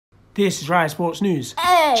This is Rye'Sports News.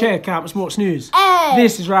 Hey. Check out Sports News. Hey.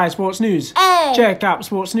 This is Rye'Sports News. Hey. Check out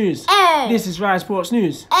Sports News. Hey. This is Rye'Sports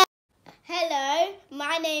News. Hello,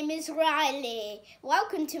 my name is Riley.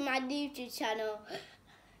 Welcome to my YouTube channel.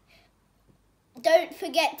 Don't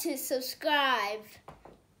forget to subscribe.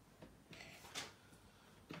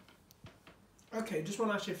 Okay, just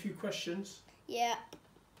want to ask you a few questions Yeah.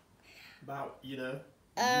 about, the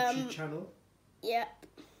YouTube channel. Yeah.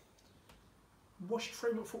 What's your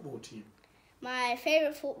favourite football team? My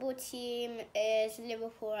favourite football team is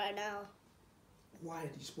Liverpool right now. Why do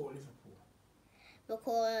you support Liverpool?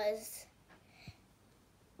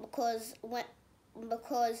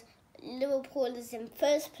 Because Liverpool is in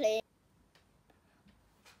first place.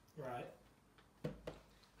 Right.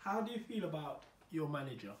 How do you feel about your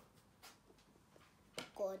manager?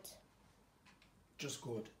 Good. Just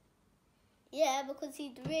good. Yeah, because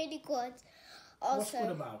he's really good. Also, What's good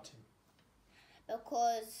about him?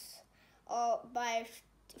 Because my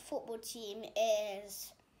football team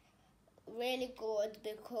is really good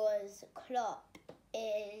because Klopp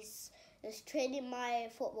is training my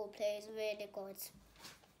football players really good.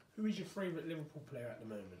 Who is your favourite Liverpool player at the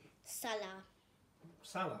moment? Salah.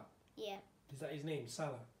 Salah? Yeah. Is that his name,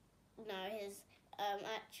 Salah? No, his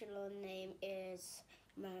actual name is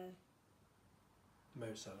Mo.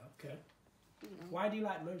 Mo Salah, okay. Why do you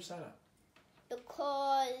like Mo Salah?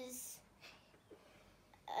 Because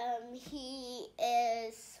he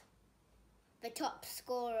is the top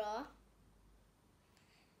scorer.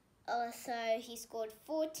 Also, he scored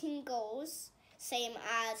 14 goals, same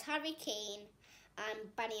as Harry Kane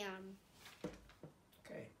and Banyan.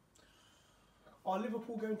 Okay. Are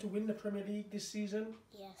Liverpool going to win the Premier League this season?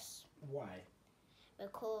 Yes. Why?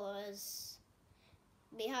 Because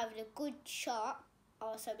we have a good shot.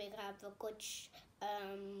 Also, we have a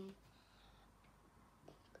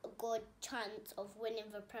good chance of winning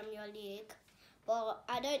the Premier League. But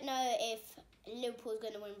I don't know if Liverpool's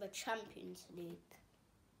going to win the Champions League.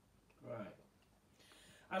 Right.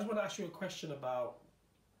 I just want to ask you a question about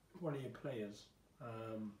one of your players.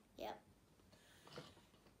 Yep.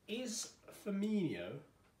 Is Firmino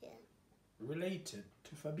related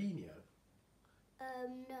to Fabinho?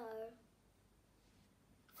 No.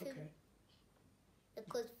 Okay.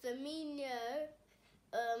 Because Firmino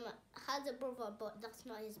has a brother, but that's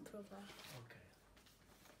not his brother. Okay.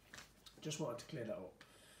 Just wanted to clear that up.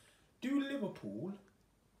 Do Liverpool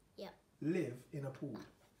live in a pool?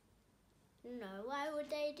 No, why would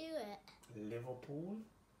they do it? Liverpool?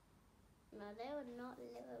 No, they would not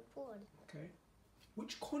Liverpool. Okay.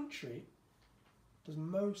 Which country does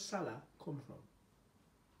Mo Salah come from?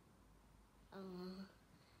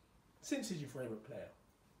 Since he's your favourite player.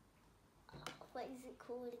 What is it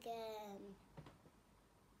called again?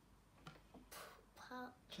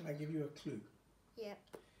 Shall I give you a clue? Yep.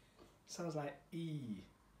 Sounds like E.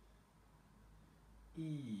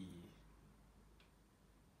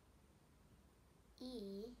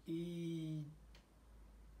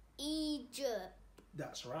 Egypt.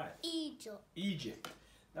 That's right. Egypt.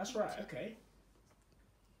 That's right, okay.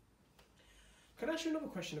 Can I ask you another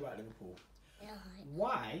question about Liverpool? Yeah.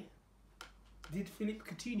 Why did Philippe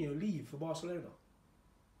Coutinho leave for Barcelona?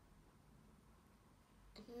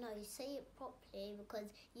 No, you say it properly because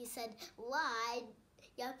you said why.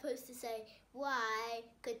 You're supposed to say why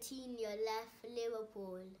Coutinho left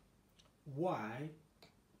Liverpool. Why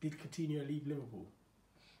did Coutinho leave Liverpool?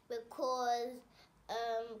 Because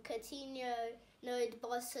Coutinho knowed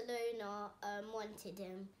Barcelona wanted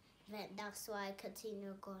him. That's why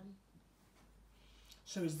Coutinho gone.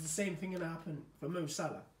 So is the same thing going to happen for Mo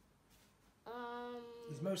Salah?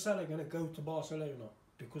 Is Mo Salah going to go to Barcelona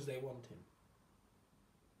because they want him?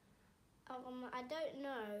 I don't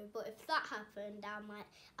know, but if that happened,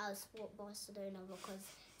 I'll support Barcelona because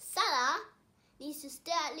Salah needs to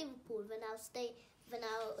stay at Liverpool. Then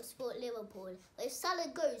I'll support Liverpool. But if Salah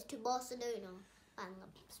goes to Barcelona, I'm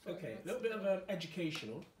support Okay, a Barcelona. little bit of an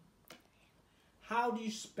educational. How do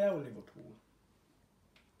you spell Liverpool?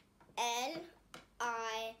 L-I-V-E.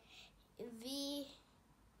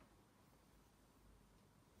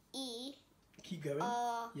 Keep going.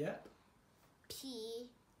 Yep. P-O-O-L.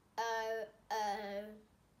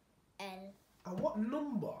 And what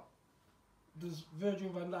number does Virgil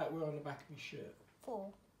van Dijk wear on the back of his shirt?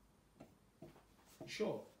 4.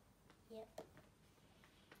 Sure. Yep.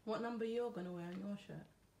 What number you're going to wear on your shirt?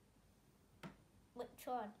 Which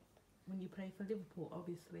one? When you play for Liverpool,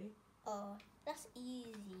 obviously. Oh, that's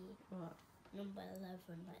easy. What? Number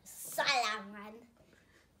 11, like Salah, man.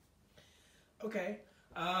 Okay.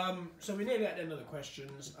 So we're nearly at the end of the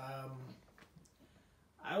questions.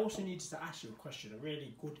 I also needed to ask you a question, a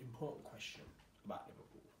really good, important question about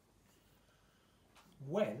Liverpool.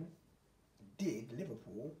 When did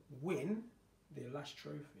Liverpool win their last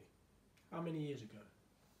trophy? How many years ago?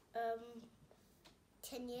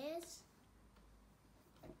 10 years?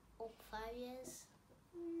 Or 5 years?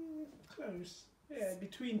 Close. Yeah,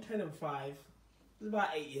 between 10 and 5. It was about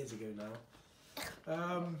 8 years ago now.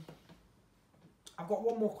 I've got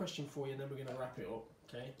one more question for you and then we're going to wrap it up,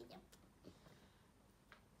 okay? Yep.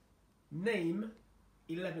 Name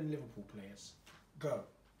 11 Liverpool players. Go.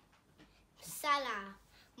 Salah,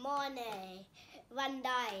 Mane, Van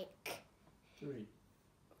Dijk, 3,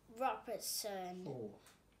 Robertson, 4,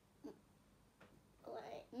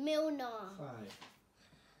 Milner,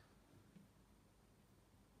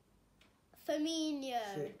 5,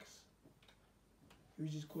 Firmino, 6.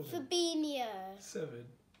 Who's his cousin? Fabinho, 7.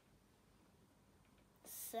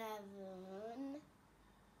 7.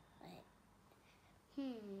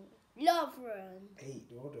 Lovren, 8.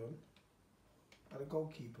 Well done. And a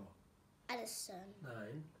goalkeeper. Addison.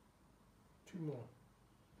 9. 2 more.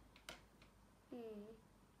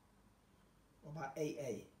 What about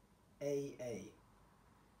AA? AA.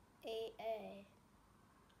 AA.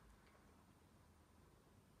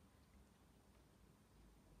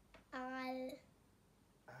 Ali.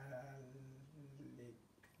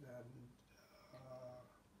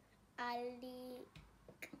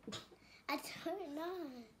 I don't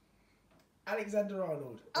know. Alexander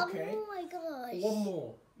Arnold. Okay. Oh my gosh. One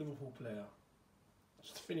more Liverpool player.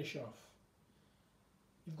 Just to finish off.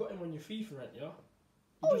 You've got him on your FIFA, haven't you?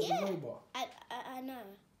 He does the robot. I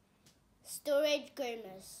know. Storage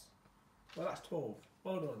Gomez. Well, that's 12.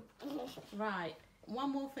 Well done. Right.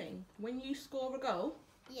 One more thing. When you score a goal,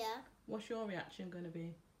 Yeah. what's your reaction going to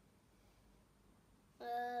be?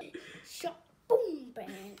 Shot. Boom.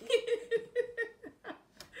 Bang.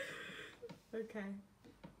 Okay.